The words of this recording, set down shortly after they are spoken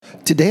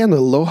Today on the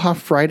Aloha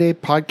Friday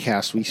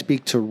podcast, we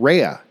speak to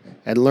Rhea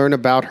and learn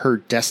about her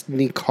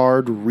Destiny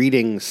card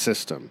reading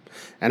system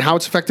and how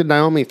it's affected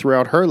Naomi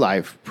throughout her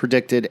life,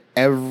 predicted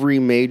every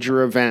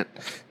major event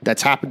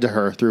that's happened to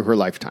her through her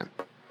lifetime.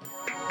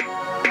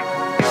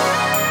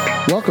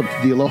 Welcome to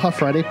the Aloha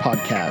Friday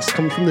podcast,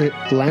 coming from the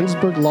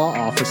Landsberg Law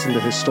Office in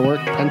the historic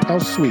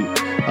penthouse suite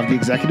of the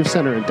Executive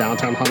Center in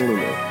downtown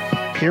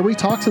Honolulu. Here we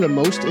talk to the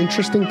most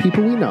interesting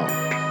people we know,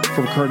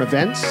 from current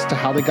events to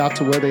how they got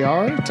to where they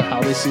are to how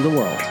they see the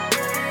world.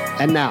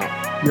 And now,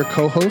 your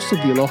co-hosts of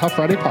the Aloha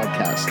Friday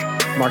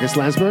podcast, Marcus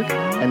Landsberg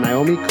and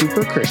Naomi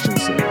Cooper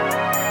Christensen.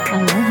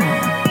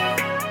 Aloha.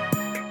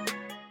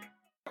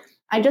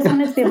 I just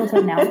wanted to be able to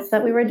announce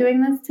that we were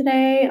doing this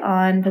today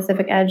on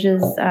Pacific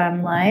Edge's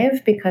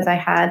live, because I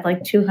had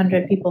like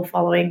 200 people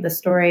following the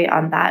story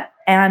on that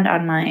and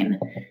on mine.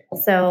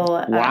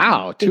 So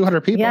wow,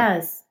 200 people.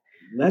 Yes.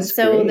 That's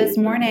so great. This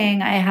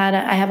morning I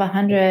have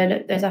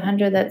 100. There's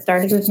 100 that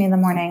started with me in the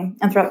morning,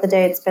 and throughout the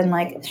day it's been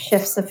like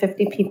shifts of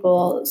 50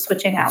 people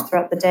switching out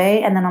throughout the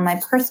day. And then on my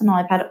personal,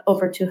 I've had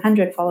over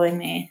 200 following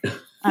me.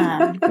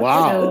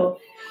 Wow. So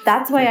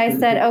that's why I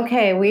said,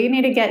 okay, we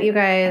need to get you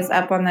guys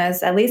up on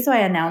this, at least so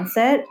I announce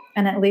it,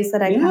 and at least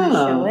that I kind of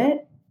show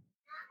it.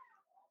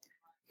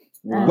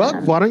 Well,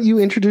 why don't you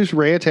introduce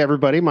Rhea to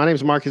everybody? My name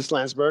is Marcus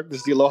Landsberg. This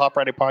is the Aloha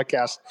Friday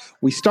podcast.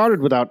 We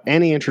started without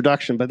any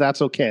introduction, but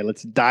that's okay.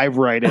 Let's dive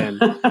right in.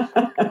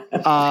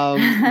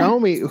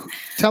 Naomi,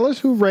 tell us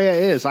who Rhea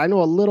is. I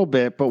know a little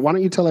bit, but why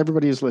don't you tell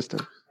everybody who's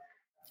listening?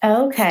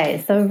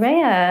 Okay, so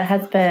Rhea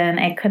has been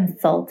a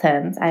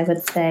consultant, I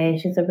would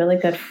say. She's a really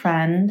good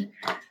friend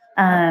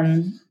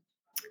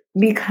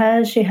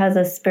because she has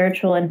a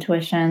spiritual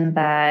intuition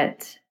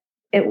that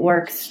it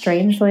works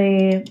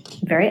strangely,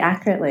 very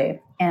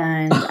accurately.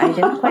 And I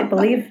didn't quite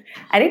believe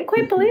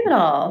it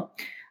all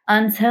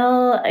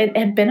until it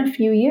had been a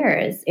few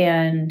years.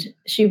 And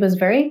she was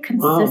very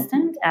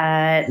consistent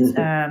at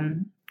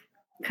kind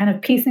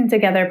of piecing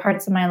together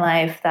parts of my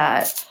life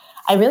that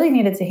I really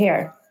needed to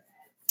hear.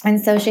 And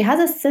so she has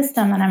a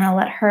system that I'm going to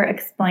let her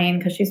explain,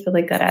 because she's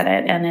really good at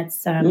it. And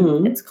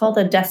it's called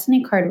a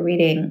Destiny card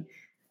reading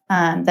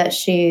that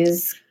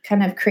she's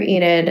kind of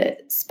created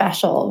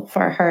special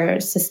for her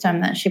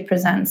system that she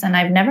presents. And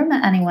I've never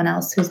met anyone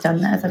else who's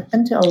done this. I've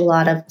been to a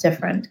lot of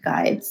different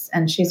guides,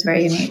 and she's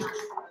very unique.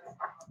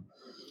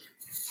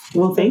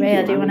 Well, thank Rhea,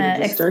 you. do you want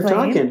to start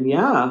talking?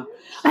 Yeah.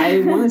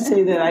 I want to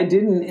say that I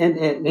didn't,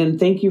 and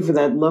thank you for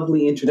that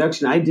lovely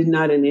introduction. I did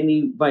not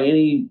by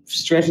any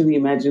stretch of the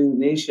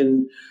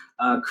imagination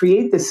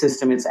create this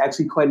system. It's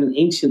actually quite an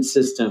ancient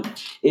system.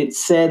 It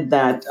said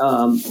that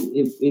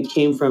it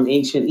came from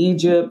ancient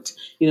Egypt.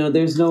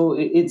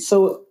 It's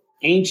so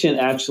ancient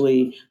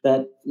actually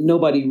that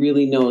nobody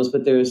really knows,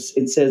 but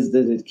it says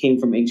that it came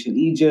from ancient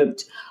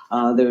Egypt.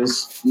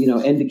 There's,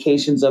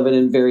 indications of it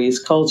in various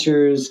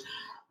cultures.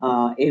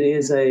 It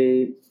is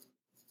an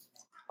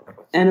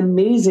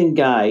amazing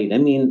guide. I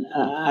mean,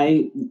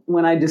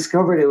 when I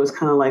discovered it, it was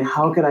kind of like,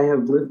 how could I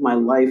have lived my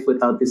life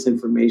without this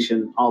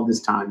information all this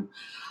time?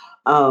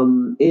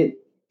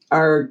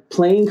 Our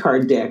playing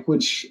card deck,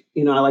 which,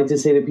 I like to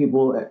say to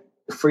people,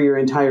 for your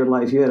entire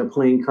life, you had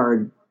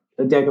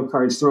a deck of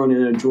cards thrown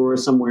in a drawer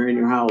somewhere in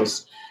your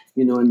house,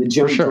 in the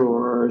junk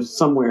drawer or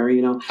somewhere,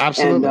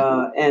 Absolutely.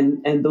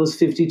 And those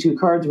 52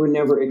 cards were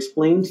never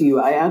explained to you.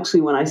 I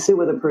actually, when I sit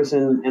with a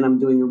person and I'm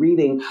doing a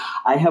reading,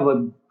 I have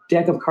a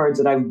deck of cards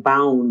that I've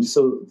bound.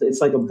 So it's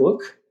like a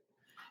book.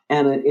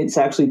 And it's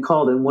actually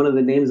called, in one of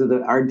the names of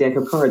our deck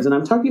of cards. And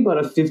I'm talking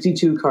about a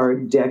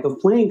 52-card deck of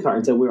playing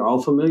cards that we're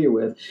all familiar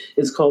with.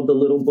 It's called the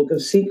Little Book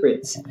of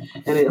Secrets.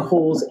 And it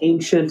holds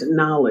ancient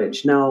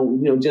knowledge. Now,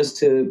 just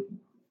to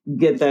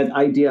get that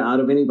idea out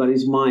of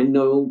anybody's mind,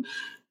 no,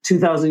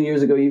 2,000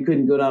 years ago, you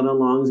couldn't go down on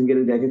Longs and get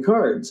a deck of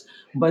cards.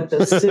 But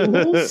the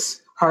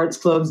symbols, hearts,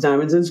 clubs,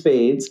 diamonds, and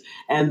spades,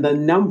 and the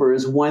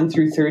numbers 1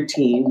 through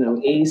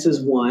 13, ace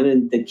is 1,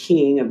 and the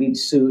king of each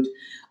suit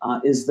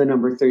is the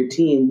number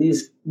 13.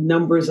 These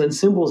numbers and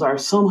symbols are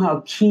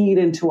somehow keyed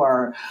into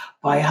our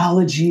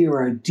biology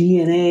or our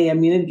DNA. I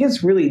mean, it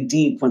gets really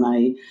deep when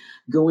I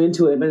go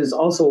into it, but it's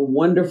also a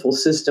wonderful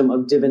system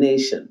of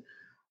divination.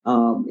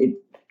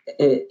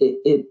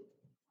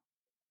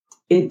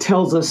 It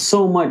tells us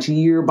so much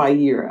year by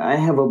year. I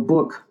have a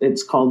book.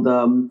 It's called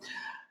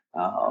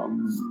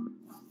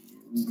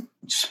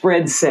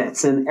Spread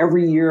Sets, and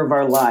every year of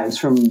our lives,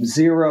 from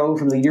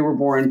the year we're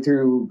born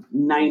through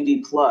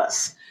 90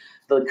 plus,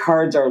 the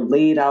cards are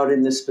laid out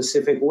in this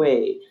specific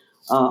way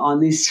on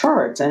these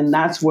charts. And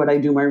that's what I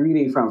do my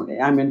reading from.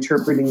 I'm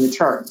interpreting the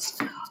charts.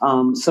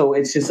 So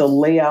it's just a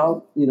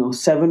layout,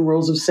 7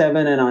 rows of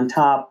 7, and on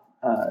top,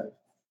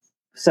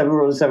 7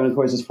 rows of 7, of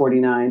course, is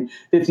 49,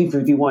 50,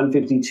 51,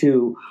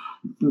 52.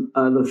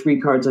 The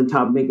 3 cards on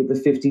top make it the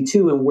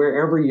 52. And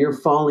wherever you're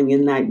falling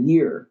in that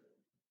year,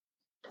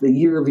 the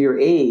year of your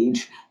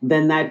age,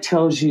 then that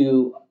tells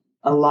you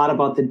a lot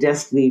about the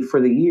destiny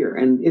for the year.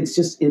 And it's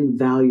just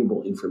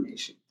invaluable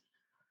information.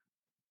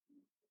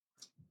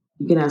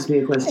 You can ask me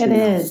a question. It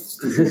is.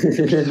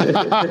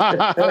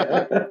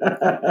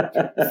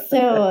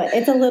 So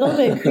it's a little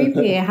bit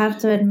creepy, I have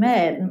to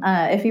admit.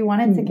 If you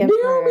wanted to give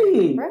her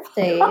a birth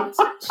date,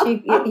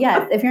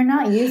 yes, if you're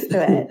not used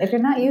to it,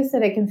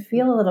 it can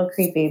feel a little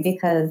creepy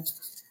because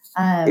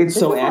it's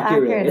so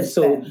accurate. It's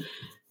so...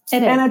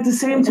 And at the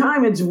same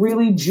time, it's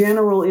really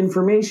general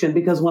information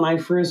because when I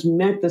first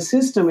met the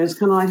system, it's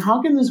kind of like,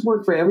 how can this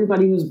work for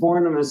everybody who's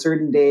born on a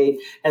certain day,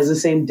 has the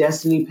same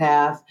destiny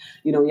path?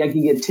 You know, I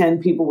can get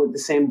 10 people with the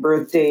same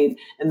birth date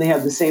and they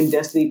have the same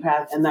destiny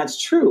path. And that's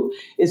true.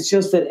 It's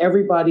just that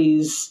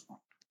everybody's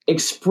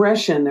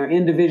expression, their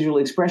individual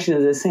expression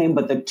is the same,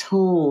 but the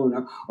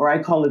tone, or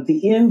I call it the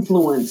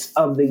influence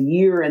of the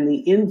year and the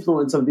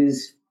influence of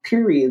these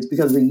periods,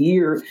 because the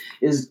year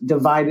is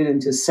divided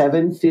into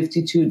 7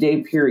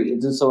 52-day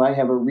periods. And so I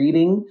have a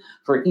reading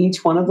for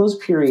each one of those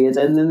periods.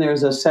 And then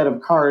there's a set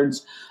of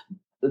cards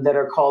that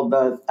are called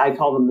I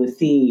call them the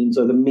themes,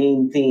 or the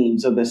main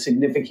themes, or the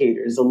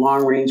significators, the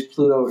long range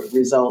Pluto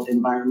result,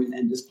 environment,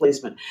 and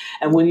displacement.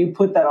 And when you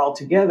put that all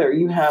together,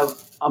 you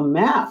have a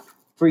map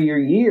for your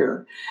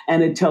year.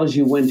 And it tells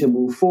you when to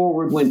move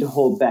forward, when to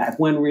hold back,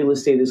 when real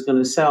estate is going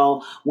to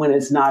sell, when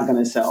it's not going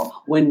to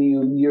sell, when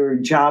your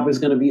job is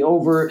going to be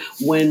over,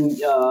 when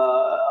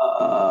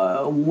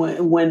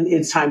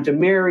it's time to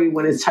marry,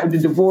 when it's time to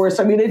divorce.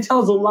 I mean, it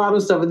tells a lot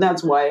of stuff, and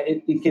that's why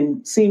it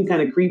can seem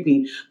kind of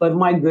creepy. But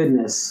my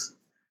goodness,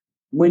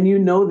 when you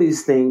know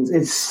these things,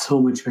 it's so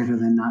much better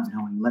than not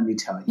knowing, let me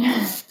tell you.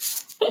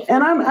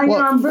 And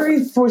I'm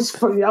very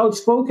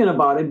outspoken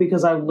about it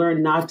because I've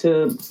learned not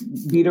to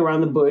beat around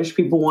the bush.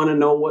 People want to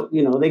know what,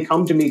 they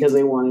come to me because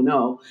they want to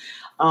know.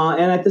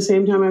 And at the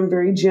same time, I'm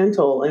very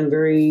gentle and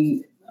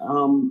very,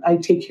 I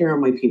take care of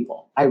my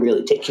people. I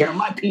really take care of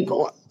my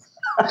people.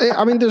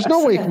 I mean, there's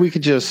no way we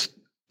could just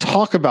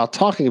talking about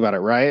it,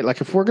 right?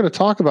 Like, if we're going to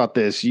talk about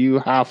this, you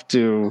have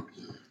to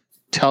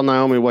tell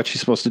Naomi what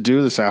she's supposed to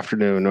do this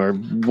afternoon or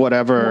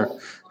whatever,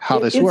 how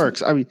this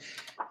works. I mean,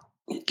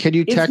 can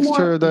you text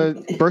her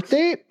the birth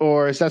date,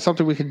 or is that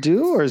something we could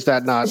do, or is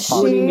that not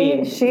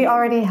possible? She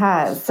already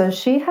has. So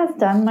she has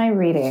done my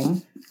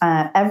reading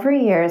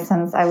every year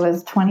since I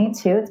was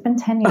 22. It's been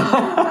 10 years.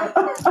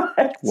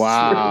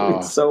 Wow.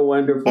 It's so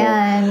wonderful.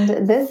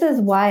 And this is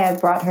why I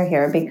brought her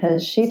here,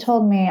 because she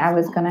told me I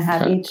was going to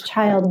have each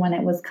child when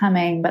it was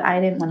coming, but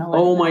I didn't want to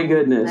listen. Oh my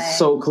goodness.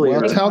 So clear.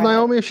 Well, tell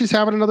Naomi if she's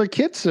having another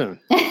kid soon.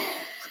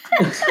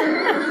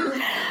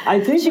 I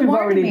think we've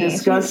already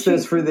discussed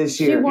this for this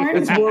year.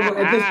 It's more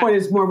at this point,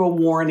 it's more of a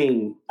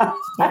warning.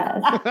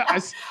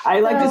 Yes.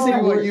 I like to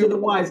say word to the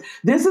wise.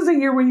 This is a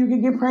year when you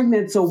can get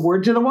pregnant, so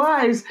word to the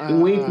wise.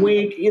 Wink,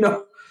 wink,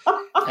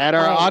 And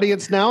our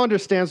audience now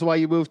understands why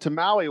you moved to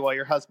Maui while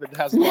your husband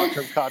has a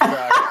long-term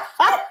contract.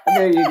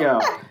 There you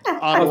go.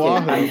 On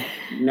Oahu.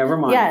 Never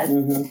mind. Yes.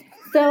 Mm-hmm.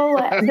 So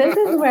this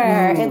is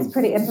where it's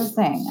pretty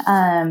interesting.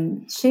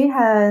 She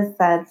has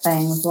said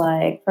things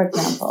like, for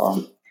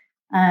example,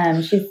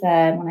 she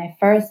said when I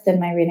first did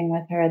my reading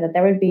with her that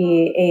there would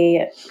be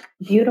a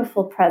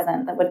beautiful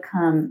present that would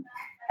come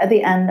at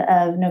the end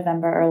of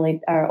November,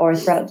 or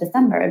throughout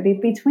December. It'd be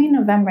between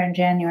November and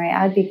January.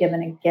 I'd be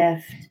given a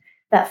gift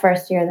that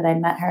first year that I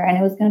met her, and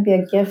it was going to be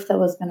a gift that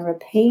was going to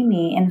repay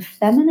me in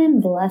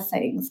feminine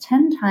blessings,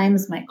 10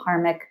 times my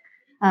karmic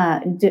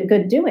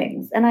good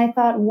doings. And I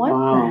thought, what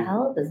the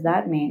hell does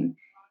that mean?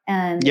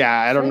 And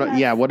I don't know.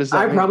 Yeah, what does that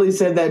mean? I probably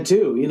said that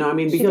too.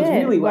 Because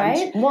really,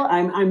 right?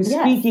 I'm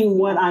speaking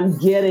what I'm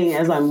getting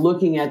as I'm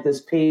looking at this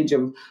page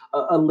of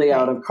a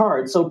layout of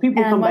cards. So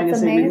people come back and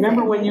say,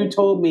 "Remember when you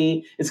told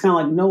me?" It's kind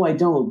of like, "No, I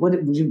don't." What?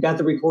 You've got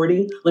the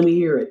recording? Let me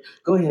hear it.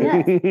 Go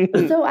ahead.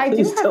 Yes. So I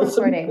do have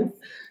recordings.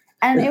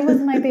 And it was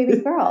my baby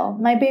girl,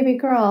 my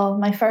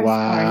firstborn,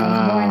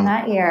 was born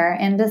that year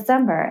in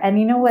December. And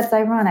you know what's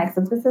ironic?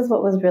 So this is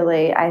what was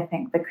really, I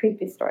think, the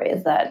creepy story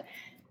is that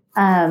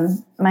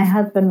my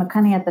husband,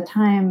 McCunny, at the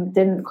time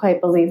didn't quite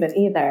believe it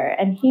either.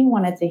 And he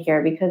wanted to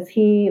hear because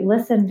he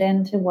listened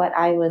into what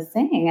I was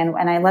saying. And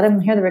when I let him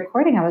hear the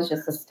recording, I was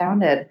just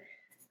astounded.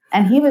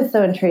 And he was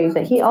so intrigued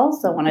that he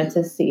also wanted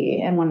to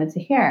see and wanted to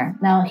hear.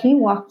 Now, he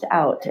walked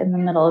out in the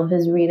middle of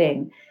his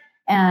reading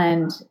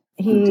and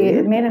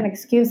he made an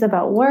excuse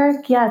about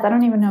work. Yes, I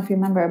don't even know if you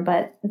remember,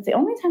 but it's the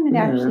only time that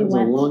I actually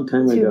went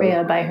to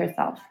Rhea by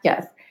herself.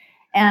 Yes.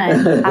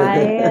 And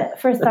I,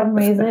 for some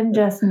reason,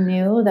 just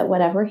knew that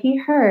whatever he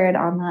heard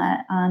on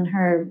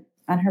her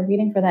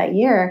reading for that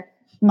year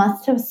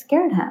must have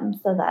scared him,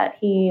 so that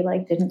he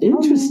didn't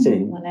tell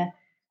me.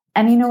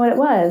 And you know what it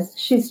was?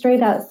 She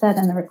straight out said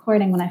in the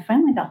recording when I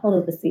finally got hold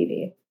of the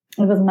CD,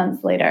 it was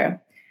months later,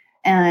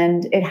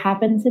 and it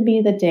happened to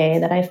be the day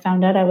that I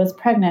found out I was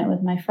pregnant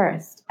with my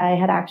first. I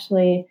had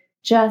actually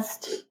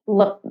just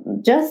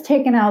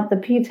taken out the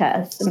P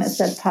test and it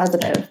said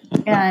positive.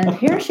 And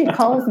here she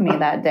calls me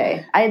that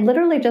day. I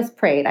literally just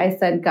prayed. I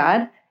said,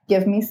 God,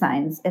 give me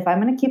signs. If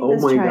I'm going to keep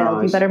this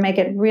child, you better make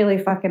it really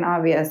fucking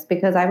obvious,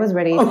 because I was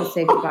ready to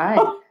say goodbye.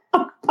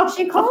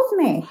 She called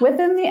me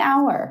within the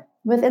hour.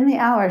 Within the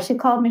hour, she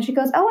called me. She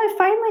goes, "Oh, I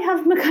finally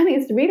have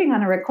McConaughey's reading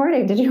on a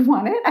recording. Did you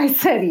want it?" I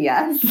said,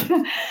 "Yes."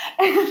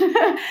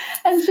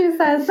 And she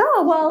says,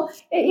 "Oh, well,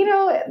 maybe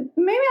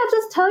I'll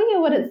just tell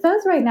you what it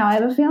says right now. I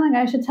have a feeling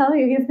I should tell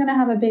you he's going to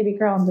have a baby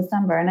girl in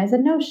December." And I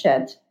said, "No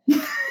shit."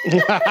 Because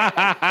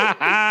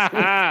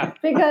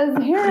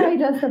here I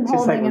just am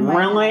holding in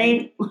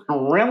my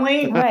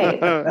really? Right.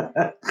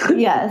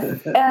 Yes.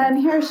 And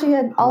here she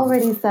had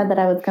already said that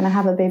I was going to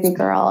have a baby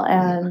girl,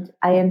 and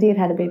I indeed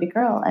had a baby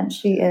girl, and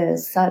she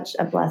is such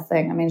a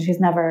blessing. I mean, she's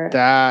never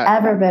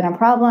ever been a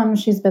problem.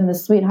 She's been the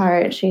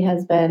sweetheart. She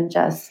has been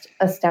just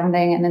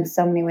astounding and in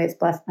so many ways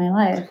blessed my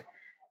life.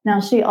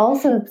 Now, she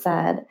also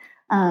said,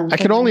 I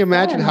can only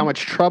imagine how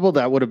much trouble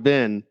that would have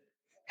been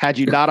had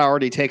you not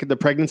already taken the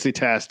pregnancy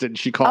test and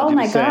she called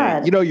you to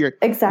say, your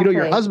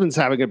husband's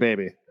having a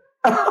baby.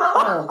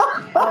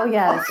 Oh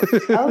yes.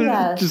 Oh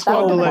yes. Just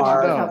wanted to let you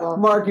know.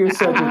 Mark, you're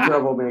such a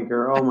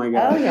troublemaker. Oh my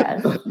God. Oh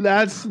yes.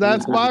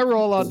 That's my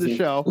role on the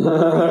show.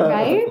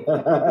 Right?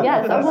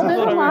 Yes. Well,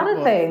 there's a lot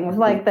of things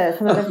like this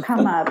that have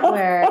come up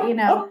where,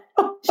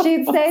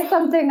 she'd say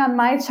something on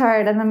my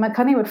chart and then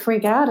McConaughey would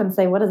freak out and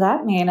say, "What does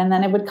that mean?" And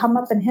then it would come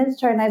up in his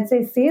chart and I'd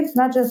say, "See, it's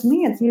not just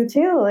me, it's you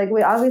too. Like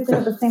we obviously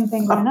have the same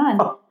thing going on."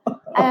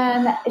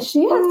 And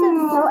she has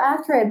been so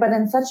accurate, but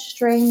in such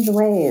strange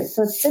ways.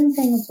 So it's been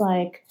things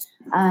like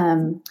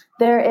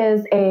there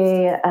is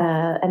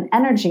an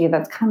energy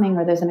that's coming,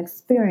 or there's an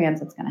experience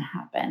that's going to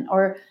happen,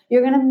 or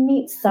you're going to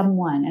meet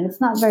someone, and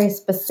it's not very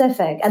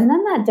specific. And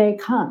then that day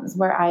comes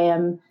where I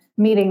am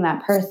meeting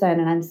that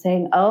person and I'm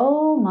saying,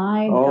 "Oh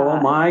my God.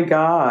 Oh my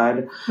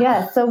God."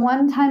 Yeah. So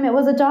one time it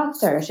was a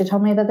doctor. She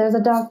told me that there's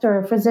a doctor,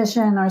 a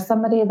physician, or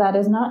somebody that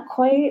is not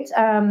quite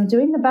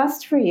doing the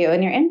best for you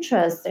and your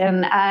interest.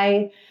 And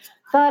I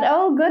thought,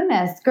 "Oh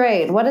goodness,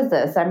 great. What is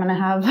this? I'm going to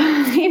have,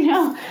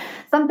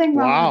 something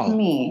wrong with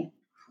me."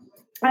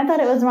 I thought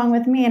it was wrong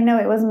with me. And no,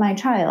 it was my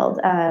child.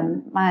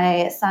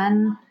 My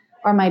son,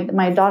 or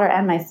my daughter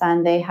and my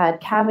son, they had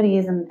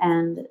cavities,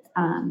 and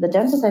the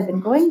dentist I've been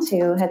going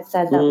to had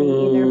said that we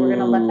either were going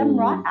to let them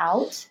rot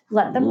out,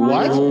 that there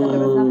was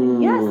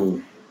nothing,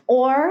 yes,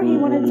 or he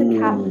wanted to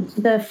cap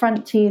the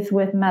front teeth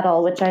with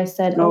metal, which I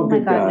said, oh my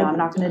God, no, I'm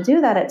not going to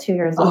do that at 2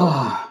 years old.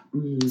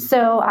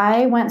 So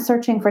I went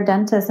searching for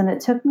dentists, and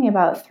it took me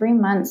about 3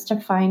 months to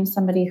find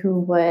somebody who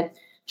would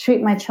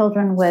treat my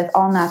children with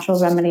all natural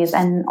remedies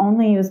and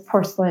only use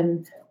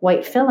porcelain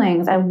white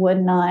fillings. I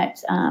would not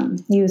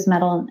use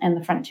metal in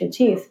the front 2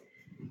 teeth.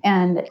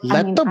 And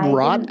let them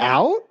rot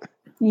out?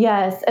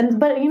 Yes.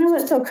 But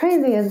what's so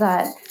crazy is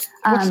that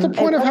what's the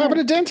point of having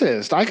a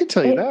dentist? I could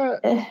tell you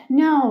that.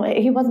 No,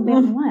 he wasn't the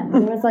only one.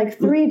 There was like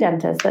 3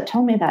 dentists that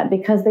told me that,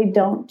 because they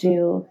don't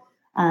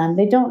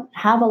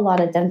have a lot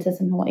of dentists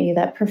in Hawaii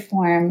that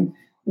perform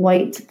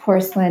white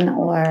porcelain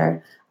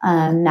or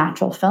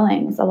natural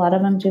fillings. A lot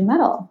of them do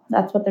metal.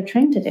 That's what they're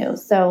trained to do.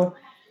 So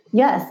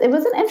yes, it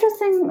was an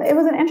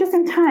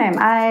interesting time.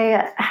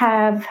 I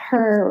have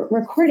her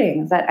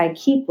recordings that I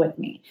keep with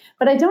me,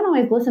 but I don't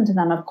always listen to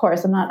them. Of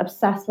course, I'm not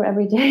obsessed where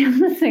every day I'm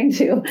listening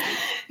to,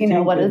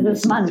 what is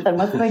this month and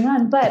what's going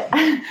on. But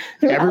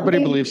everybody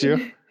believes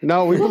you.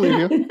 No, we believe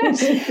you.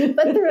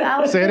 But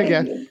throughout, say it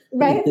again.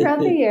 Right, throughout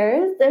the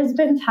years, there's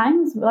been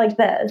times like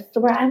this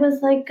where I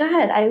was like,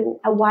 God,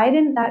 why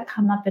didn't that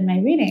come up in my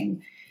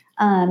reading?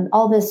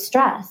 All this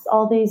stress,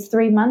 all these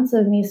 3 months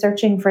of me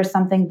searching for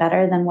something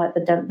better than what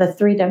the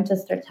 3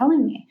 dentists are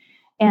telling me.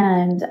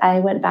 And I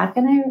went back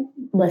and I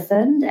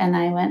listened, and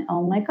I went,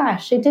 oh my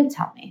gosh, she did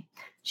tell me.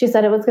 She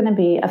said it was going to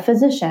be a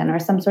physician or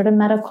some sort of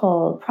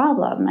medical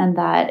problem, and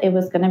that it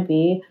was going to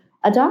be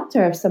a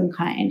doctor of some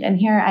kind. And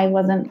here I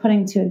wasn't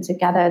putting 2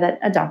 together, that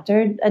a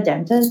doctor, a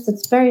dentist,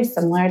 it's very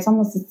similar. It's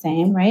almost the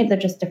same, right? They're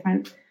just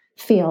different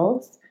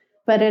fields.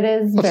 But it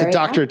is it's very a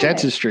doctor of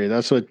dentistry.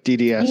 That's what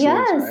DDS is,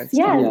 right? Yes.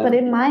 Yeah. But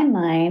in my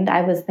mind,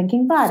 I was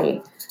thinking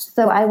body.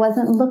 So I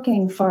wasn't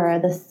looking for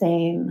the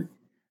same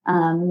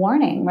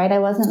warning, right? I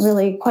wasn't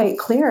really quite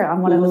clear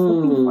on what I was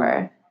looking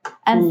for.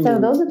 And so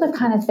those are the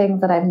kind of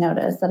things that I've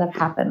noticed that have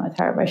happened with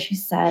her, where she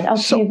said,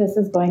 okay, this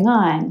is going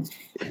on,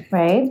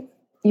 right?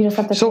 You just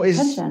have to pay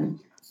attention.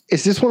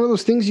 Is this one of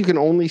those things you can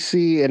only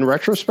see in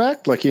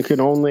retrospect? Like you can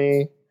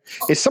only...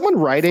 Is someone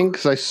writing?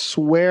 Because I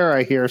swear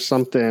I hear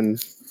something...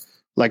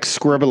 like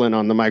scribbling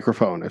on the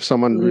microphone. If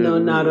someone no,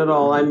 not at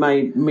all. I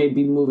may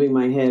be moving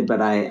my head,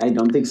 but I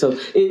don't think so.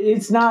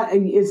 It's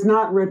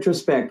not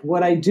retrospect.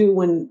 What I do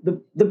when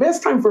the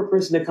best time for a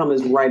person to come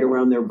is right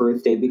around their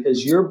birthday,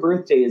 because your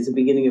birthday is the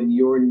beginning of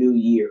your new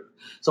year.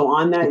 So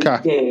on that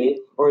day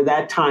or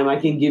that time, I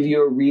can give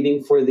you a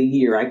reading for the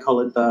year. I call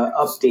it the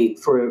update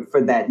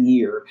for that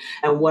year.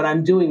 And what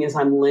I'm doing is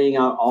I'm laying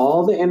out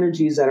all the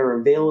energies that are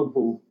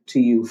available to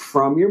you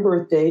from your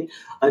birthday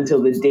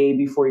until the day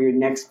before your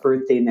next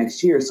birthday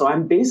next year. So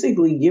I'm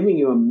basically giving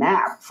you a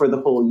map for the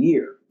whole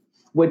year.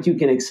 what you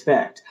can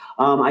expect.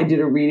 I did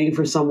a reading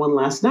for someone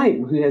last night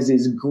who has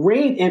these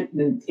great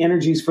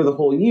energies for the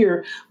whole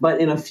year,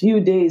 but in a few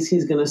days,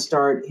 he's going to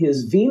start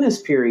his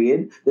Venus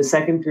period, the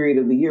second period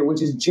of the year,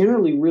 which is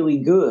generally really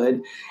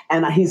good.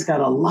 And he's got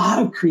a lot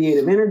of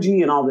creative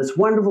energy and all this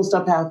wonderful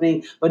stuff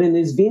happening. But in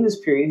his Venus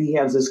period, he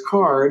has this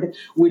card,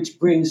 which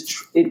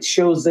it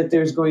shows that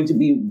there's going to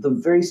be the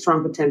very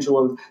strong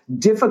potential of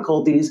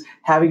difficulties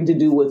having to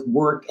do with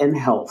work and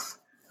health.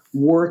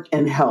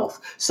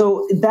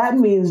 So that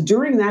means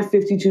during that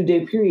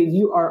 52-day period,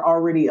 you are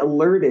already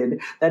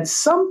alerted that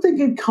something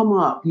could come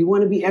up. You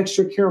want to be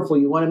extra careful.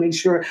 You want to make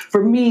sure.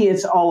 For me,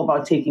 it's all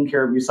about taking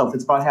care of yourself.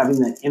 It's about having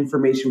that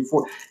information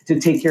to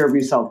take care of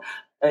yourself.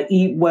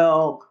 Eat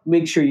well,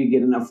 make sure you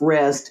get enough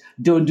rest,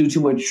 don't do too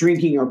much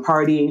drinking or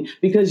partying,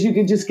 because you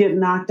could just get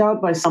knocked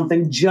out by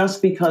something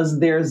just because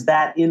there's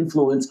that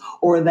influence,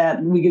 or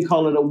that we could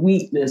call it a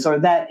weakness, or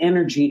that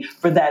energy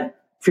for that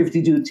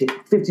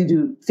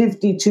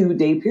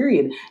 52-day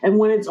period. And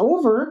when it's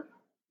over,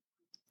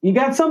 you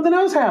got something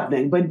else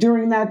happening. But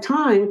during that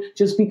time,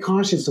 just be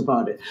cautious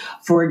about it.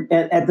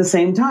 At the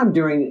same time,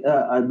 during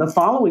the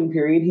following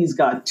period, he's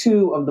got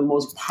two of the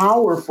most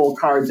powerful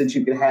cards that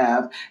you could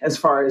have as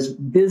far as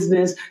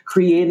business,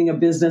 creating a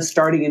business,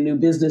 starting a new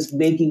business,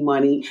 making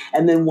money.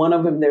 And then one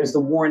of them, there's the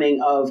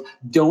warning of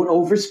don't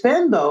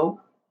overspend,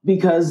 though,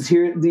 because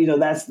here,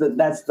 that's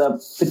the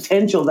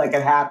potential that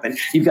could happen.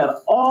 You've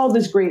got all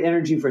this great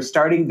energy for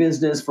starting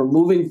business, for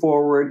moving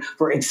forward,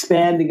 for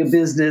expanding a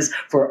business,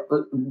 for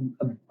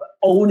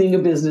owning a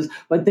business,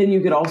 but then you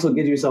could also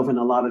get yourself in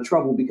a lot of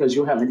trouble because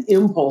you'll have an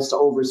impulse to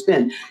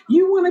overspend.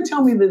 You want to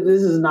tell me that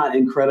this is not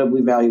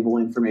incredibly valuable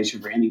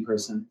information for any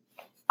person?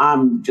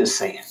 I'm just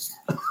saying.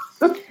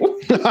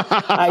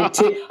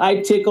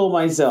 I tickle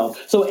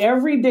myself. So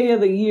every day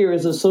of the year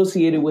is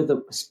associated with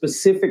a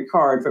specific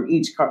card from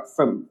each card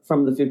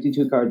from the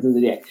 52 cards in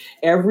the deck.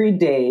 Every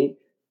day,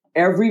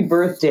 every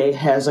birthday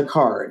has a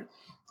card.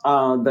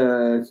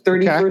 The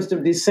 31st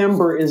of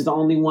December is the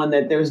only one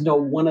that there's no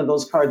one of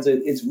those cards.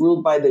 It's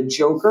ruled by the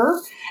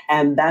Joker,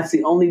 and that's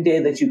the only day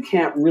that you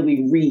can't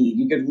really read.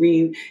 You could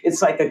read.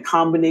 It's like a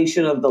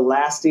combination of the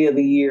last day of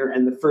the year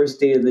and the first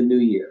day of the new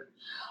year.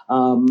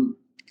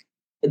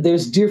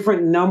 There's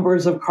different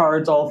numbers of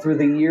cards all through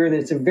the year.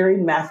 It's a very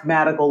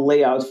mathematical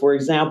layout. For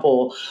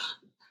example,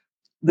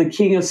 the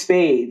King of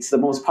Spades, the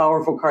most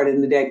powerful card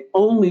in the deck,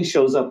 only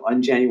shows up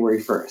on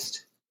January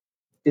 1st.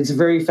 It's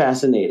very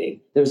fascinating.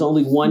 There's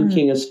only one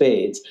King of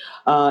Spades.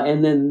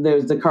 And then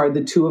there's the card,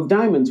 the Two of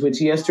Diamonds, which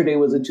yesterday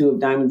was a Two of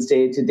Diamonds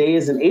day. Today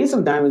is an Ace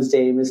of Diamonds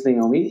day, Miss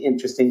Naomi,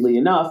 interestingly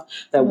enough,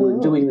 that we're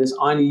doing this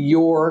on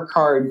your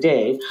card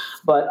day.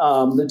 But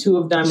the Two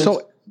of Diamonds...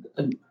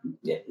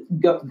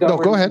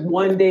 Go ahead.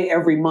 One day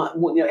every month.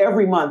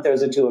 Every month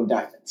there's a Two of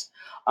Diamonds,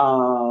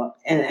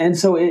 and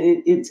so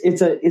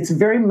it's a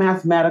very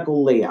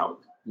mathematical layout.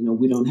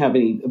 We don't have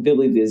any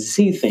ability to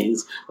see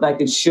things, but I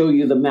could show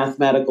you the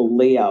mathematical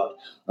layout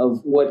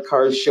of what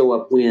cards show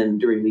up when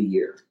during the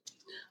year.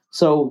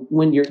 So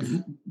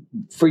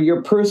for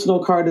your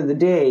personal card of the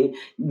day,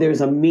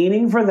 there's a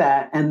meaning for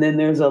that, and then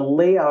there's a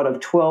layout of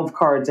 12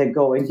 cards that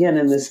go again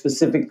in this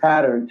specific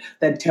pattern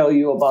that tell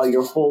you about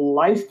your whole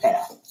life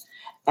path.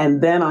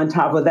 And then on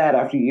top of that,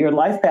 after your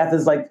life path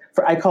is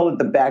I call it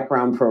the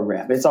background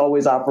program. It's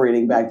always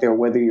operating back there,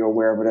 whether you're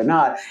aware of it or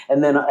not.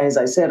 And then, as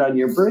I said, on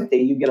your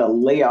birthday, you get a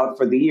layout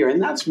for the year.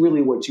 And that's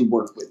really what you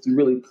work with. You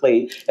really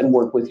play and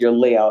work with your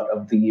layout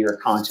of the year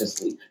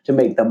consciously to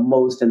make the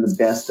most and the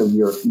best of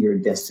your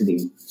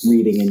destiny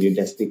reading and your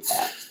destiny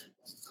path.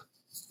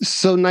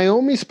 So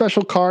Naomi's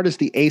special card is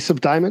the Ace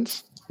of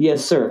Diamonds?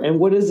 Yes, sir. And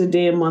what is the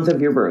day and month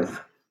of your birth,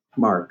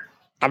 Mark?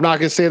 I'm not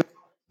going to say that.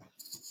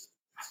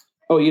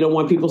 Oh, you don't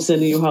want people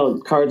sending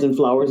you cards and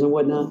flowers and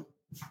whatnot?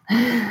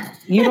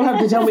 You don't have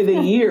to tell me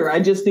the year. I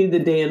just need the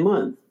day and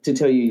month to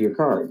tell you your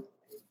card.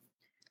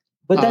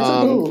 But that's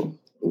okay.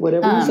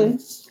 Whatever you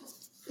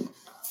say.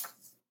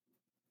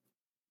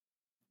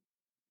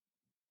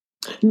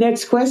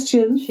 Next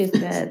question. She's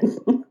good.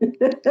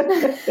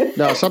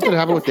 No, something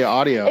happened with the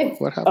audio.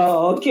 What happened?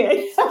 Oh,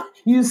 okay.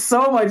 You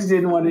so much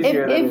didn't want to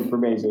share that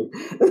information.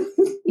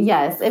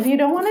 Yes, if you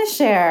don't want to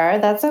share,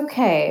 that's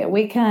okay.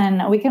 We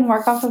can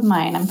work off of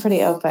mine. I'm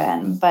pretty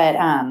open, but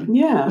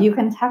you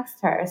can text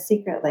her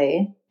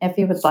secretly if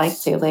you would like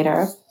to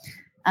later.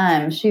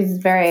 She's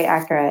very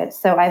accurate.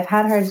 So I've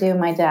had her do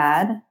my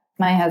dad,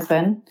 my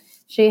husband.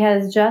 She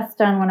has just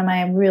done one of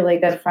my really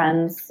good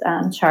friends'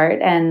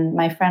 chart, and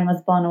my friend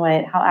was blown away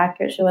at how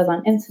accurate she was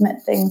on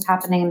intimate things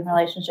happening in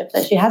relationships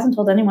that she hasn't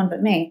told anyone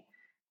but me.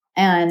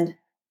 And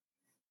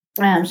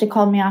she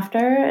called me after,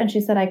 and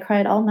she said I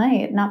cried all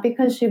night, not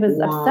because she was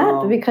upset,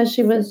 but because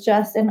she was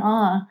just in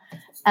awe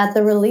at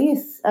the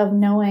release of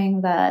knowing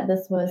that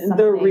this was something.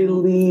 The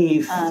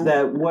relief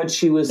that what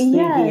she was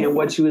thinking and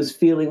what she was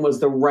feeling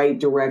was the right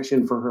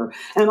direction for her.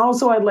 And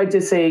also I'd like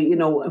to say,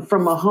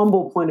 from a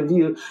humble point of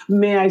view,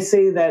 may I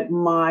say that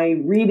my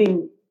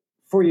reading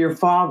for your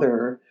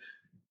father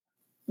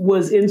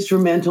was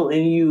instrumental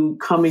in you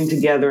coming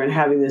together and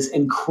having this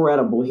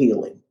incredible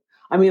healing.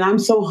 I mean, I'm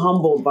so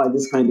humbled by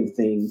this kind of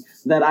thing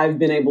that I've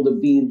been able to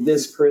be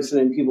this person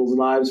in people's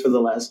lives for the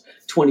last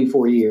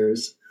 24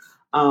 years.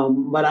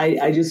 But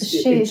I just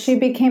she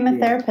became a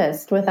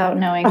therapist without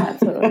knowing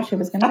that's what she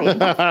was going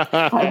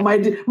to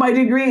be. My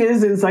degree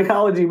is in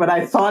psychology, but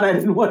I thought I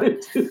didn't want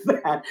to do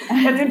that.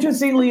 And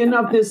interestingly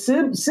enough, this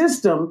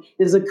system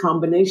is a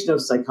combination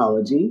of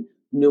psychology,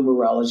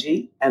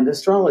 numerology, and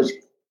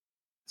astrology.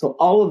 So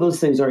all of those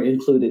things are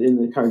included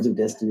in the Cards of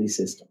Destiny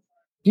system.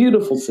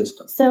 Beautiful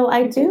system. So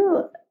I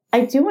do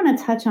want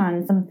to touch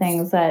on some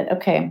things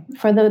that,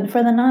 for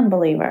the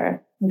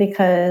non-believer,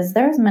 because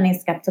there's many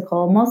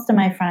skeptical. Most of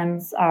my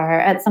friends are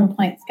at some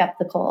point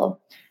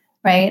skeptical,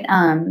 right?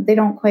 They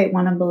don't quite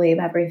want to believe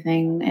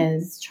everything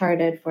is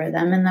charted for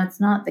them, and that's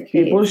not the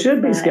case. People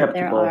should be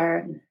skeptical.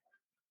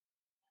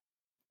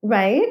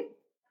 Right?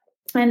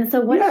 And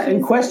so what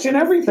and question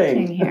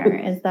everything here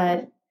is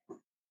that,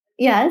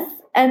 yes,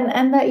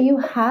 and that you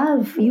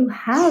have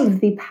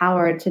the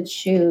power to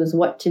choose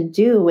what to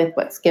do with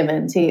what's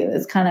given to you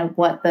is kind of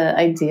what the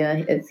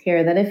idea is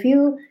here. That if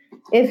you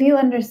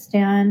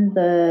understand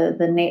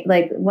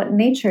like what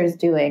nature is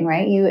doing,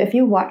 right? If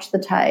you watch the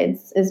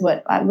tides, this is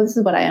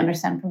what I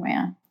understand from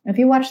Rhea. If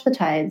you watch the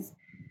tides,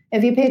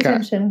 if you pay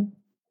attention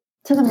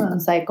to the moon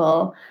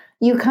cycle,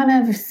 you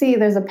kind of see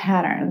there's a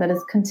pattern that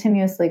is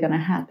continuously going to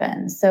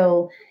happen.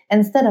 So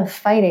instead of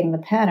fighting the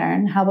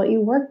pattern, how about you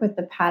work with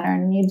the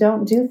pattern? You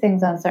don't do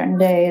things on certain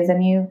days,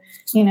 and you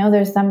know,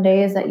 there's some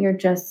days that you're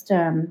just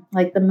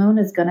like the moon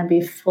is going to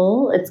be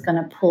full. It's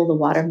going to pull the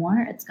water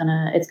more. It's going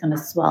to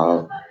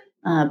swell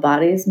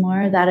bodies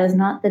more. That is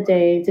not the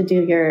day to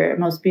do your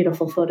most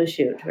beautiful photo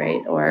shoot,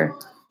 right? Or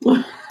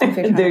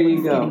there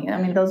you go.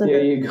 I mean, those are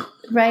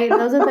right.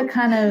 Those are the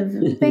kind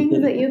of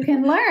things that you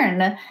can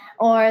learn.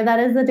 Or that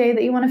is the day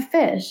that you want to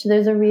fish.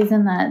 There's a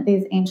reason that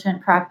these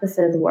ancient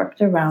practices worked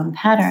around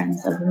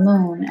patterns of the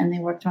moon, and they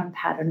worked around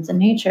patterns in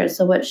nature.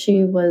 So what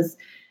she was,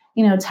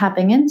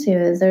 tapping into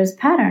is there's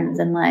patterns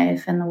in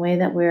life, and the way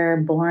that we're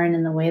born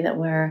and the way that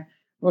we're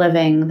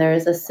living.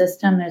 There's a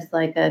system. There's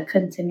like a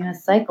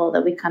continuous cycle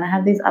that we kind of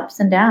have these ups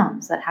and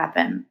downs that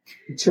happen.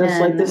 Just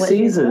like the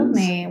seasons. She told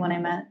me when I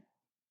met.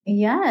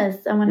 Yes,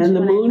 and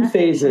the moon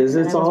phases.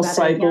 It's all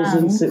cycles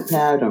and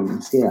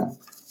patterns. Yeah.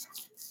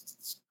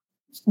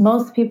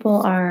 Most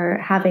people are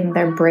having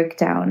their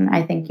breakdown,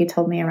 I think you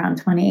told me, around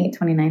 28,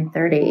 29,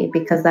 30,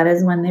 because that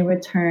is when they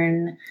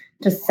return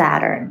to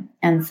Saturn.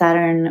 And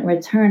Saturn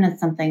return is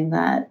something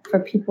that for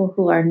people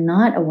who are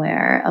not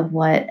aware of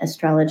what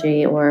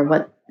astrology or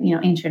what,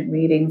 ancient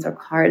readings or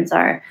cards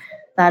are,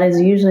 that is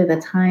usually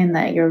the time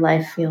that your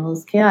life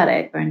feels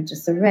chaotic or in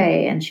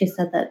disarray. And she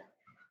said that,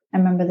 I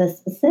remember this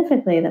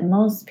specifically, that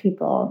most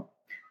people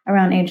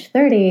around age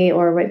 30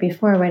 or right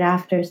before, right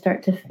after,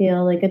 start to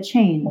feel like a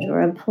change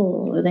or a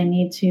pull, or they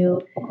need to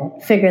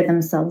figure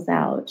themselves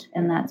out.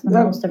 And that's when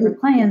most of her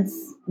clients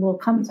will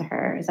come to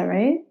her. Is that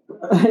right?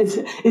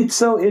 It's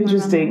so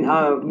interesting.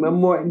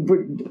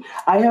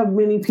 I have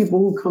many people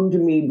who come to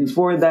me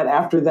before that,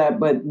 after that,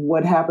 but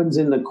what happens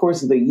in the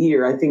course of the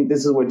year, I think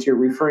this is what you're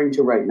referring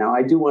to right now.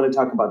 I do want to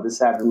talk about the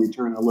Saturn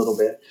return a little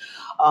bit.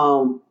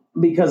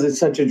 Because it's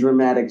such a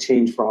dramatic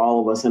change for all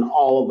of us, and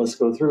all of us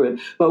go through it.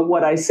 But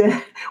what I said,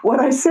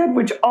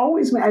 which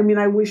always,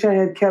 I wish I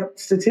had kept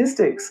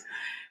statistics.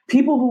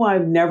 People who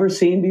I've never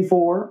seen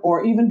before,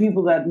 or even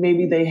people that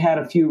maybe they had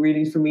a few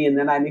readings from me and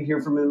then I didn't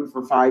hear from them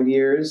for 5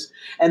 years,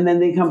 and then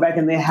they come back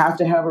and they have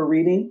to have a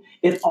reading.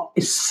 It's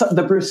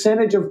the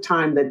percentage of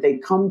time that they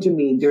come to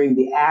me during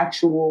the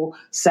actual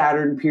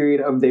Saturn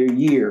period of their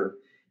year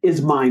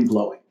is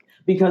mind-blowing.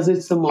 Because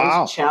it's the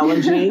most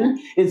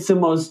challenging. It's the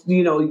most,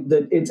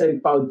 it's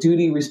about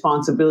duty,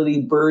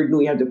 responsibility, burden.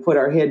 We have to put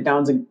our heads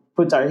down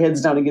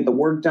and get the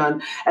work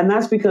done. And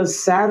that's because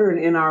Saturn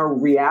in our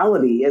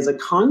reality as a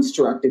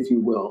construct, if you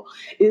will,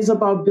 is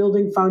about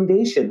building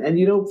foundation. And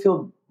you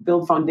don't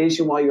build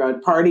foundation while you're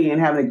out partying and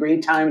having a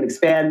great time and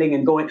expanding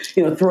and going,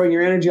 throwing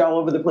your energy all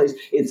over the place.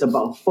 It's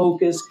about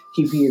focus,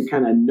 keeping your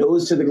kind of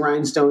nose to the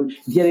grindstone,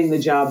 getting the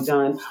job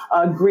done.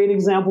 A great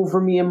example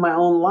for me in my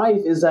own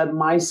life is that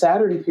my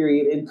Saturn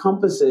period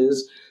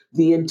encompasses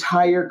the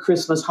entire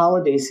Christmas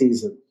holiday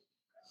season.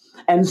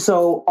 And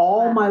so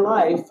all my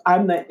life,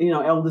 I'm the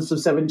eldest of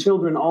 7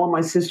 children. All of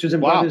my sisters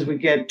and brothers would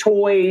get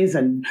toys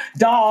and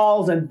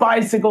dolls and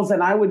bicycles,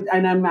 and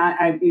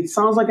it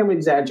sounds like I'm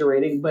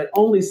exaggerating, but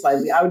only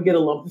slightly. I would get a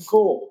lump of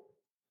coal.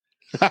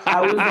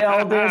 I was the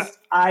eldest.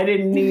 I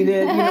didn't need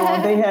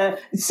it.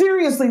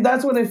 Seriously,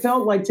 that's what it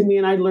felt like to me.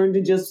 And I learned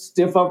to just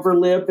stiff upper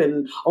lip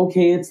and,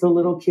 okay, it's the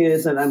little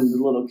kids. And the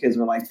little kids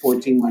were like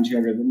 14 months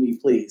younger than me,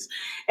 please.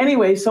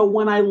 Anyway, so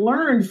when I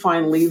learned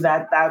finally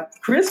that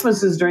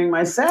Christmas is during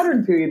my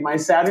Saturn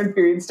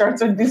period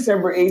starts on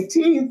December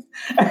 18th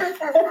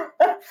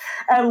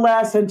and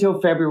lasts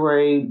until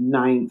February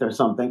 9th or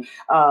something.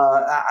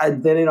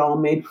 Then it all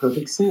made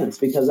perfect sense,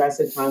 because that's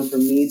the time for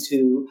me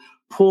to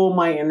pull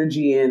my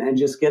energy in and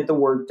just get the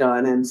work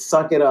done and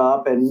suck it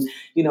up and,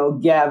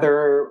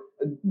 gather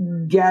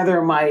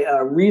gather my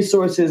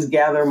resources,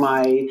 gather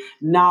my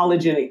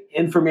knowledge and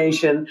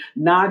information,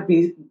 not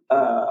be,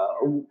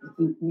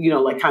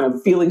 like kind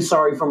of feeling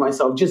sorry for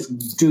myself,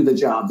 just do the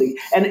job.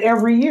 And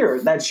every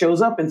year that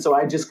shows up. And so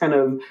I just kind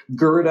of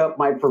gird up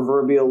my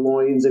proverbial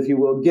loins, if you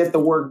will, get the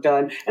work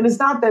done. And it's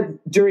not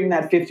that during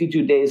that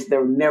 52 days,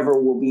 there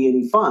never will be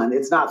any fun.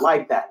 It's not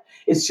like that.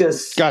 It's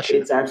just, Gotcha.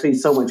 It's actually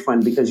so much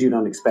fun because you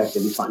don't expect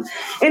any fun.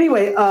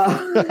 Anyway,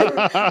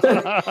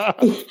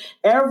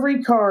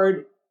 every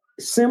card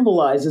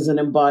symbolizes and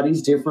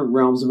embodies different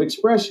realms of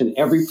expression.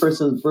 Every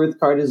person's birth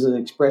card is an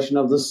expression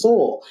of the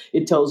soul.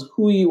 It tells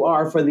who you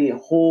are for the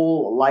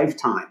whole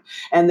lifetime.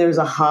 And there's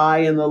a high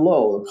and the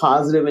low, a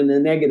positive and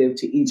the negative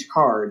to each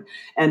card.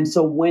 And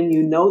so when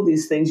you know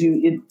these things,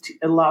 it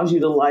allows you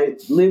to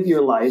live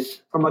your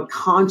life from a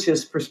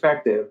conscious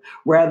perspective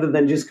rather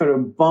than just kind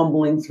of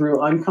bumbling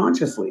through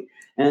unconsciously.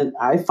 And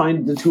I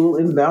find the tool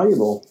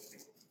invaluable.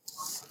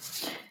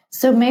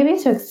 So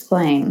maybe to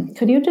explain,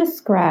 could you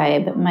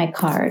describe my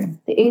card,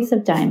 the Ace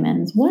of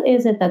Diamonds? What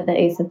is it that the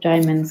Ace of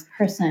Diamonds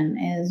person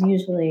is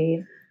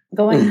usually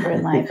going through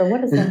in life? Or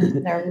what is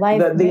their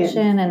life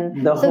mission?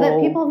 And so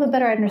that people have a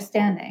better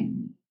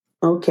understanding.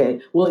 Okay.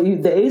 Well,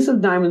 the Ace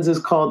of Diamonds is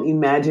called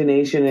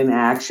Imagination in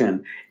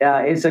Action.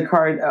 It's a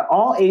card,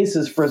 all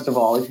aces, first of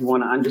all, if you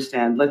want to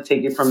understand, let's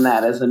take it from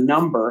that as a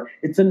number.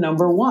 It's a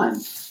number 1.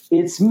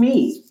 It's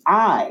me,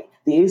 I.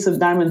 The Ace of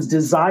Diamonds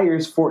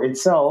desires for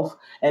itself,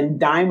 and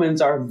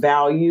diamonds are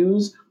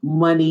values,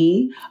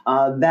 money,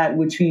 that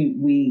which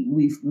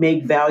we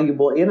make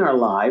valuable in our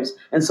lives.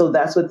 And so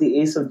that's what the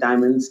Ace of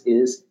Diamonds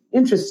is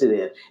interested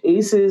in.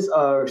 Aces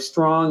are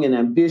strong and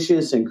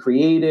ambitious and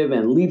creative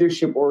and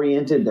leadership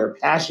oriented. They're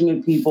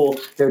passionate people.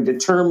 They're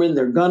determined.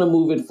 They're going to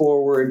move it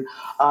forward.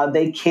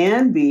 They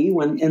can be,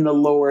 when in the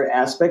lower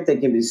aspect, they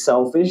can be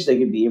selfish. They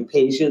can be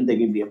impatient. They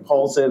can be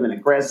impulsive and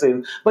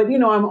aggressive. But,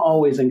 I'm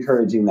always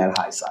encouraging that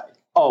high side.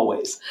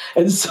 Always.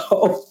 And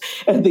so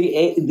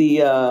the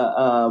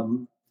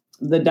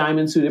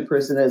diamond suited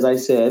person, as I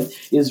said,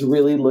 is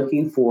really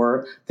looking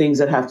for things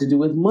that have to do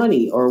with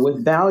money or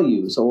with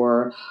values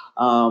or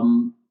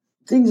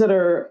things that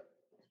are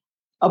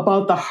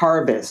about the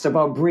harvest,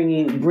 about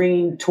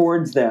bringing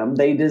towards them.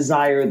 They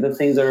desire the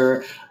things that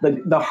are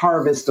the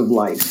harvest of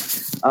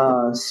life,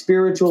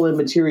 spiritual and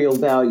material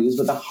values,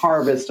 but the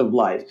harvest of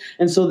life.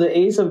 And so the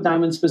Ace of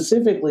Diamonds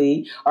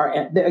specifically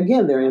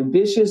they're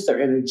ambitious,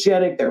 they're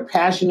energetic, they're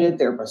passionate,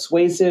 they're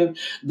persuasive.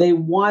 They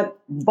want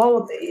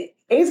both.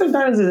 Ace of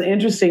Diamonds is an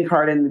interesting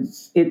card, and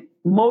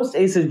most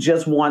aces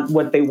just want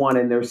what they want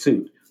in their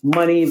suit: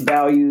 money,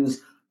 values.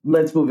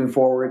 Let's move it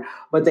forward.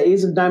 But the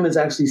Ace of Diamonds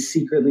actually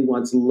secretly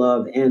wants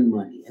love and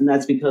money. And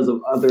that's because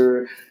of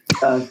other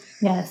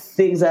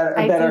things that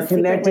are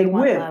connected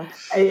with. Love.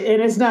 And it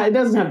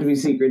doesn't have to be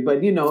secret, but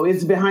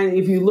it's behind.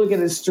 If you look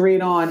at it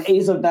straight on,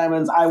 Ace of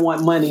Diamonds, I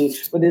want money,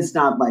 but it's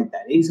not like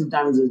that. Ace of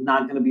Diamonds is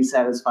not going to be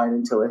satisfied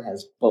until it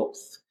has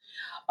both.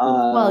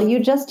 Well,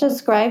 you just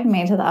described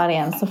me to the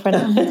audience. So for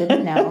anyone who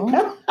didn't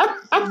know,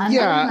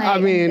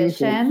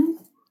 ambition.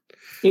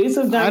 Ace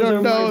of Diamonds. I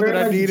don't know that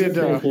I needed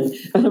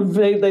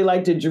to. They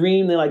like to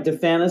dream. They like to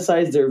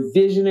fantasize. They're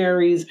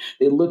visionaries.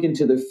 They look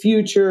into the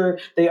future.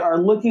 They are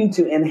looking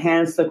to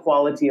enhance the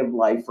quality of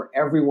life for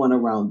everyone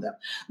around them.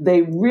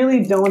 They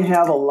really don't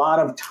have a lot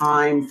of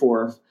time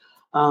for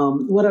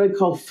what I would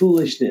call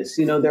foolishness.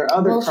 There are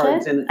other bullshit?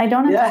 cards. I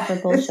don't have time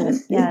for bullshit.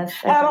 Yes.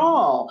 At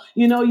all.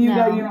 You're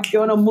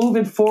going to move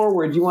it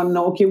forward. You want to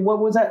know, okay, what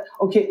was that?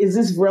 Okay, is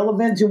this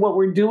relevant to what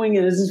we're doing?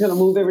 And is this going to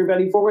move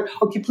everybody forward?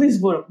 Okay,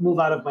 please move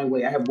out of my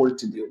way. I have work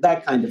to do.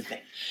 That kind of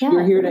thing. Yeah.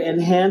 You're here to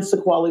enhance the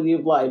quality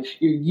of life.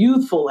 You're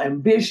youthful,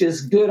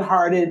 ambitious,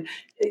 good-hearted.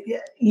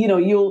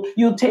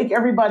 You'll take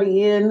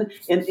everybody in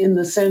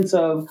the sense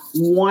of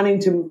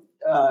wanting to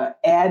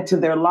add to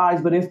their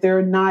lives, but if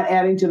they're not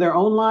adding to their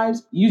own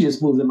lives, you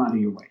just move them out of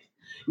your way.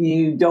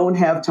 You don't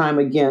have time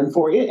again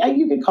for it.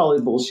 You could call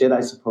it bullshit, I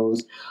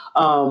suppose.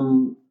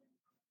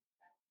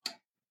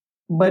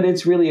 But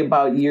it's really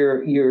about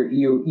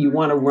you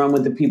want to run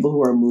with the people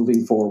who are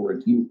moving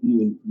forward. You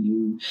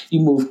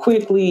move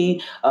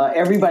quickly.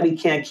 Everybody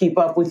can't keep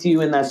up with you,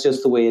 and that's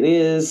just the way it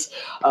is.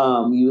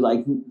 You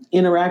like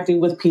interacting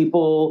with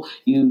people.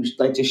 You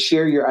like to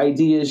share your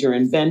ideas, your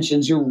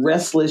inventions. You're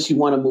restless. You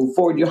want to move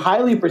forward. You're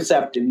highly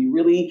perceptive. You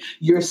really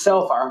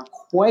yourself are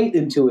quite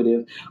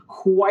intuitive,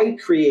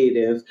 quite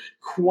creative,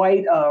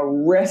 quite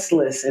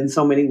restless in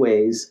so many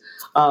ways.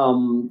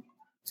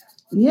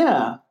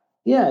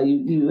 Yeah,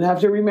 you have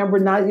to remember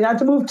not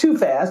to move too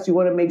fast. You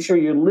want to make sure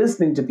you're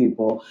listening to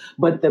people,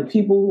 but the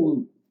people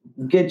who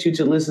get you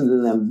to listen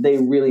to them, they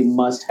really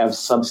must have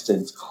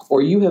substance,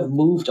 or you have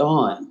moved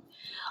on.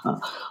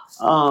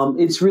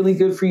 It's really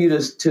good for you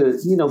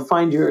to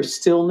find your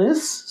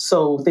stillness.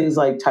 So things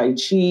like Tai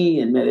Chi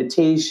and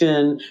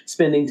meditation,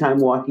 spending time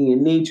walking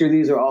in nature,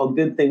 these are all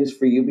good things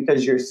for you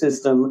because your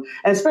system,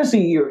 and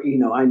especially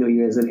I know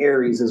you as an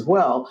Aries as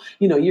well,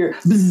 you're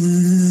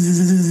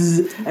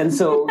and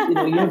so,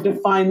 you have to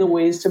find the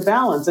ways to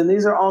balance. And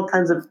these are all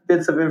kinds of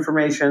bits of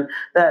information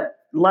that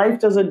life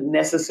doesn't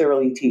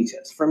necessarily teach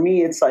us. For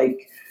me, it's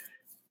like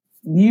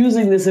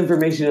using this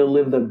information to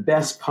live the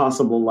best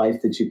possible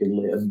life that you can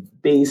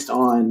live based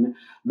on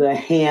the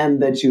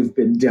hand that you've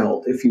been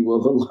dealt, if you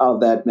will allow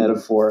that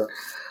metaphor.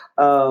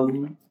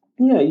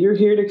 You're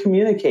here to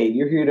communicate.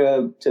 You're here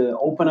to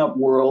open up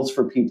worlds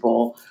for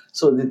people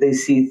so that they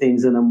see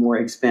things in a more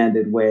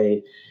expanded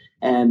way,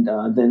 and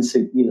then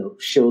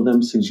show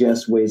them,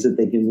 suggest ways that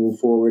they can move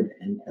forward.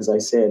 And as I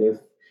said,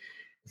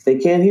 if they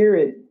can't hear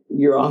it,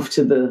 you're off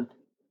to the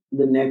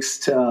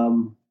next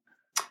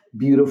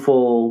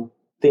beautiful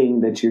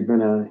thing that you're going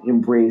to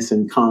embrace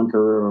and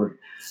conquer.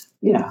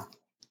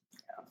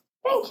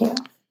 Thank you.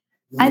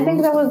 I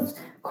think that was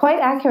quite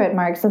accurate,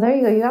 Mark. So there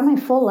you go. You got my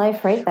full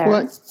life right there.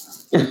 What?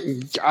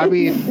 I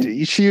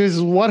mean, she was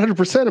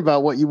 100%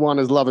 about what you want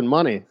is love and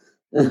money.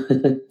 I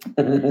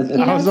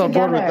was on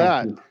board with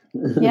that.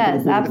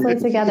 Yes,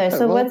 absolutely together.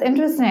 So what's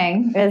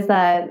interesting is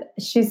that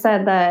she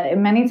said that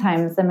many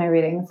times in my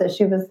readings that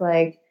she was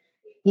like,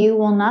 you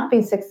will not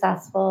be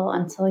successful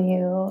until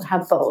you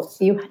have both.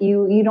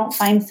 You don't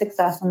find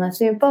success unless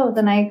you have both.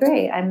 And I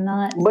agree. I'm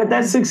not. But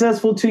that's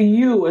successful to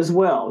you as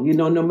well.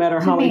 No matter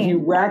how, if you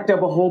racked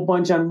up a whole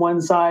bunch on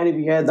one side, if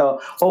you had the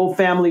whole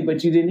family,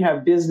 but you didn't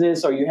have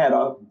business, or you had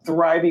a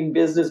thriving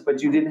business,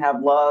 but you didn't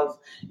have love,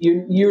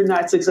 you're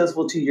not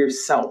successful to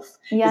yourself.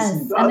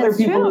 Yes. Other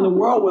people in the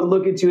world would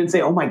look at you and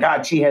say, oh my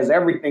God, she has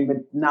everything, but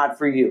not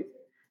for you.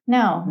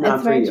 No,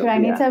 it's very true. I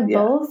need to have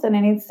both, and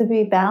it needs to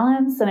be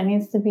balanced, and it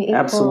needs to be equal.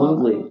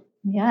 Absolutely.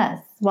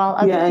 Yes. Well,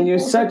 and you're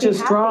such a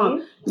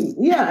strong,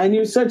 and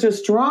you're such a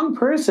strong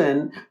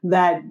person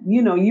that,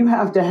 you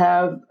have to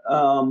have,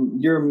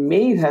 your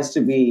mate has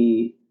to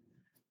be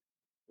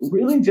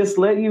really just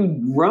let you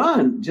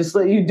run, just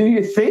let you do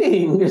your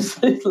thing,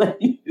 just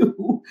let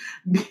you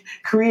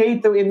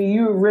create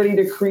you're ready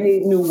to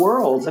create new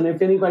worlds. And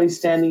if anybody's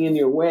standing in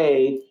your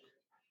way,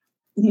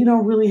 you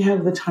don't really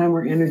have the time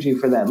or energy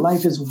for that.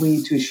 Life is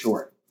way too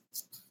short.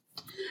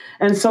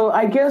 And so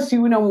I guess,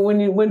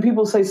 when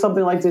people say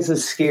something like this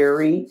is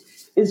scary,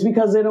 it's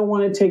because they don't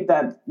want to take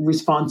that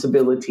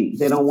responsibility.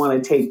 They don't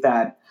want to take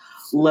that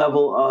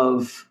level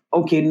of,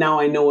 okay, now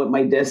I know what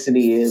my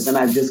destiny is, and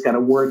I've just got to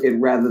work it,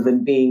 rather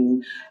than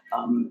being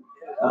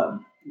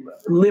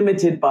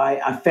limited by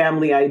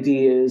family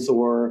ideas,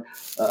 or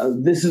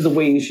this is the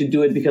way you should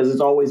do it because it's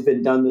always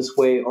been done this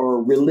way,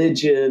 or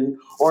religion,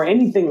 or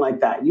anything like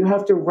that. You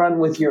have to run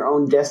with your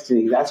own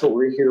destiny. That's what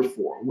we're here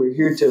for. We're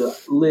here to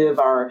live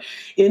our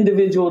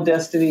individual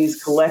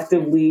destinies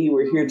collectively.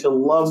 We're here to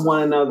love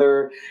one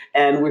another,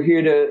 and we're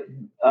here to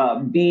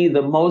be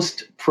the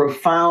most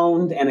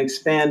profound and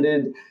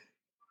expanded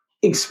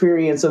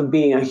experience of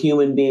being a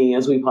human being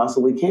as we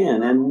possibly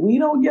can. And we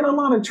don't get a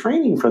lot of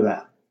training for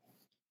that.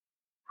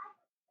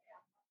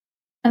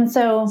 And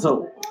so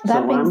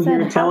that being I'm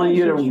said, here telling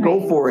you to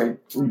go for it.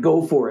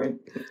 Go for it.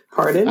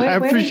 Pardon? I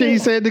appreciate you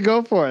saying to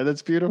go for it.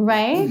 That's beautiful.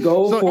 Right?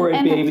 Go for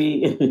it,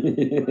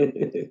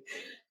 baby.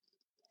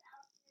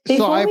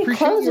 Before we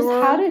close,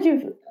 how did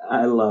you...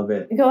 I love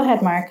it. Go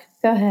ahead, Mark.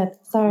 Go ahead.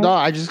 Sorry. No,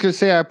 I just going to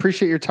say I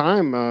appreciate your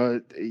time.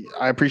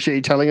 I appreciate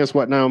you telling us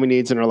what Naomi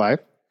needs in her life.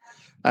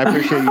 I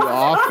appreciate you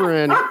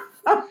offering...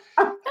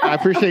 I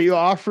appreciate you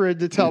offering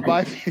to tell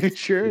my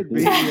future and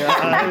me shut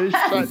down.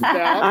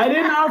 I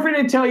didn't offer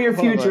to tell your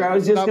future. I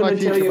was just going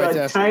to tell you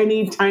a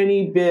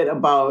tiny bit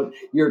about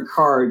your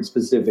card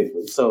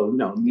specifically. So,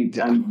 no,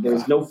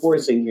 there's no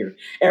forcing here.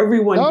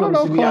 Everyone comes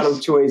to me out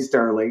of choice,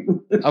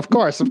 darling. Of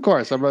course. I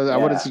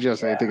wouldn't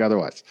suggest anything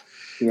otherwise.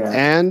 Yeah.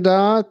 And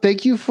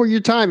thank you for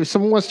your time. If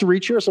someone wants to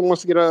reach you or someone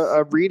wants to get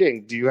a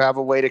reading, do you have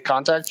a way to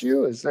contact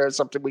you? Is there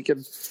something we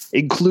can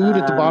include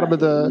at the bottom of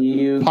the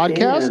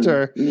podcast?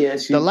 Or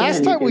yes, the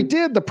last time we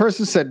did, the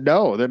person said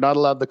no, they're not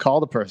allowed to call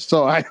the person.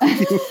 So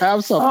you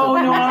have something. Oh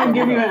no, I'll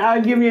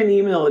give you an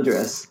email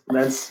address.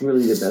 That's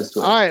really the best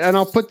way. All right, and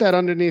I'll put that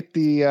underneath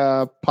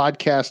the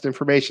podcast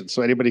information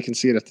so anybody can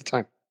see it at the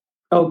time.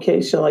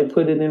 Okay, shall I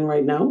put it in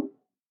right now?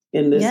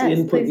 In this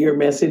input your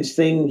message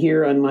thing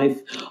here on my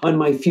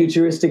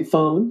futuristic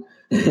phone.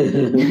 You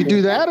can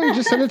do that, or you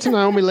just send it to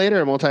Naomi later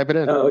and we'll type it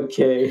in.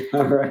 Okay.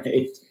 All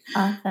right.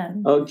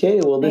 Awesome. Okay.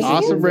 Well, this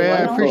awesome, Ray.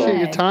 I appreciate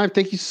your time.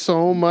 Thank you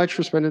so much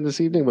for spending this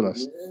evening with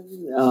us.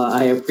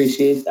 I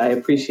appreciate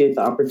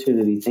the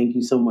opportunity. Thank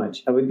you so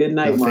much. Have a good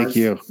night, Mark. Thank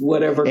you.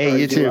 Whatever.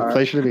 Hey, you too.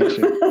 Pleasure to meet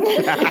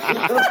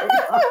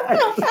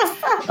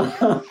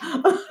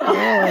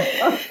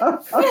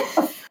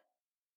you.